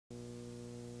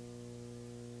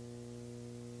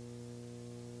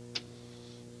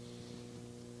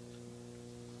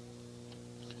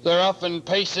They're off and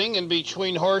pacing, and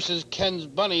between horses, Ken's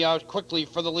Bunny out quickly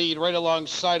for the lead. Right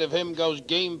alongside of him goes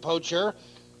Game Poacher.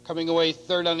 Coming away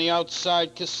third on the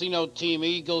outside, Casino Team.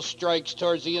 Eagle strikes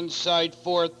towards the inside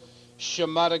fourth.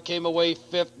 Shimada came away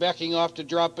fifth, backing off to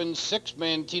drop in sixth.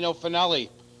 Mantino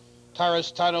Finale.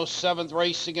 Tarastano seventh,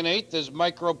 racing in eighth is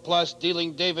Micro Plus,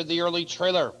 dealing David the early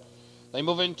trailer. They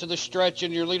move into the stretch,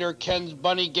 and your leader, Ken's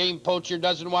Bunny. Game Poacher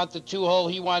doesn't want the two-hole,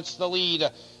 he wants the lead.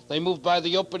 They move by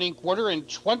the opening quarter in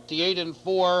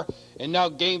 28-4, and now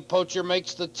Game Poacher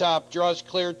makes the top, draws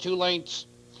clear 2 lengths.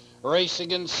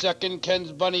 Racing in second,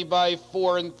 Ken's Bunny by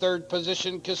 4. In third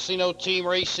position, Casino Team.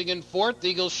 Racing in fourth,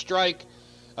 Eagle Strike.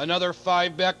 Another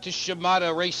 5 back to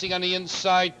Shimada. Racing on the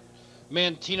inside,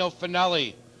 Mantino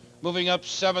Finale. Moving up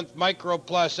seventh, Micro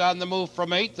Plus. On the move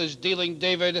from eighth is Dealing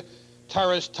David.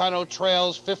 Tarastano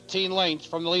trails 15 lengths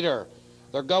from the leader.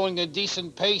 They're going a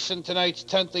decent pace in tonight's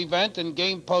 10th event, and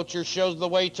Game Poacher shows the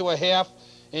way to a half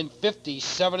in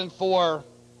 57-4.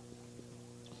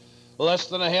 Less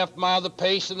than a half mile the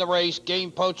pace in the race.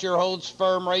 Game Poacher holds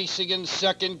firm, racing in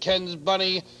second, Ken's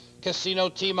Bunny. Casino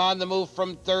Team on the move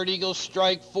from third, Eagle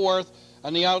Strike fourth.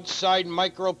 On the outside,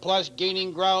 Micro Plus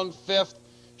gaining ground fifth.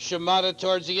 Shimada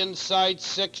towards the inside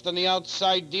sixth. On the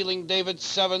outside, Dealing David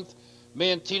seventh.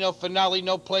 Mantino Finale,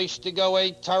 no place to go,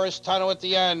 8. Tarastano at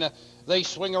the end. They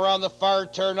swing around the far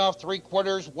turn off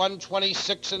 3/4,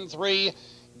 126-3.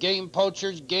 Game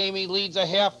Poacher's game, he leads a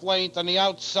half length. On the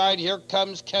outside, here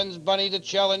comes Ken's Bunny to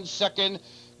challenge second.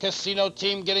 Casino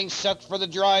Team getting set for the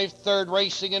drive. Third,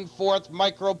 racing in fourth,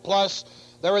 Micro Plus.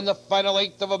 They're in the final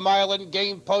 1/8 of a mile, and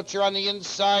Game Poacher on the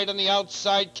inside. On the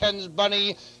outside, Ken's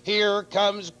Bunny. Here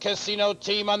comes Casino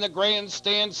Team on the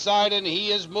grandstand side, and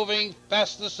he is moving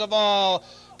fastest of all.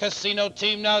 Casino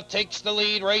Team now takes the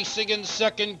lead, racing in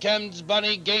second, Ken's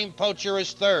Bunny. Game Poacher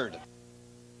is third.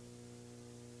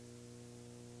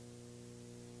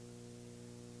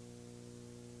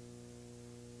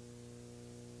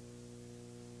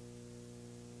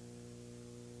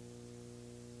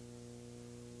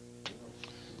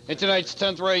 In tonight's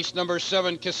 10th race, number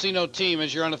 7, Casino Team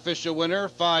is your unofficial winner.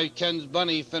 5, Ken's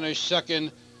Bunny finished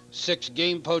second. 6,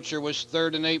 Game Poacher was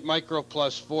third, and 8, Micro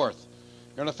Plus fourth.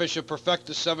 Your unofficial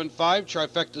Perfecta 7-5,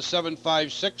 Trifecta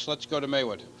 7-5-6. Let's go to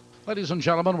Maywood. Ladies and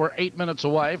gentlemen, we're 8 minutes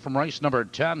away from race number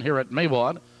 10 here at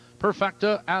Maywood.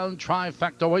 Perfecta and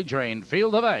Trifecta wagering,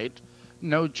 field of 8.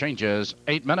 No changes,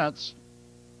 8 minutes.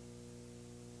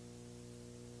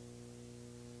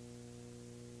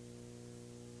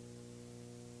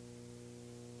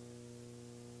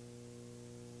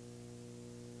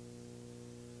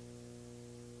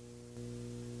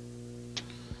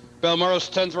 Balmoral's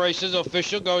 10th race is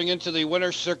official, going into the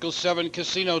Winner's Circle 7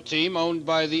 Casino Team, owned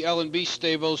by the L&B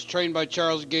Stables, trained by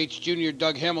Charles Gates Jr.,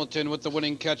 Doug Hamilton with the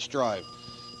winning catch drive.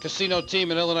 Casino Team,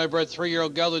 an Illinois-bred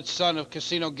 3-year-old gelded son of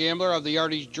Casino Gambler of the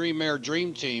Artie's Dream Mare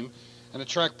Dream Team, and a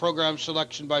track program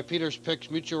selection by Peter's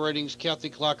Picks, Mutual Ratings, Kathy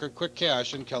Clocker, Quick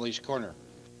Cash, and Kelly's Corner.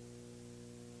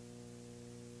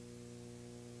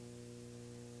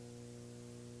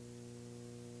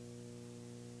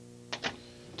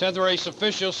 Tenth race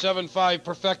official, 7-5,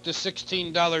 Perfecta,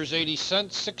 $16.80,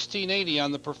 $16.80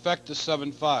 on the Perfecta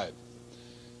 7-5.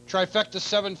 Trifecta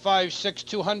 7-5-6,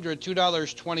 $200,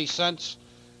 $2.20.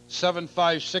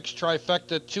 7-5-6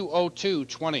 Trifecta,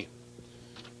 $202.20.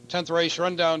 10th race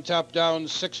rundown, top down,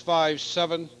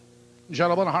 6-5-7.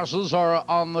 Gentlemen, horses are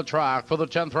on the track for the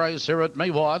 10th race here at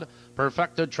Maywood.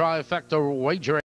 Perfecta Trifecta wagering.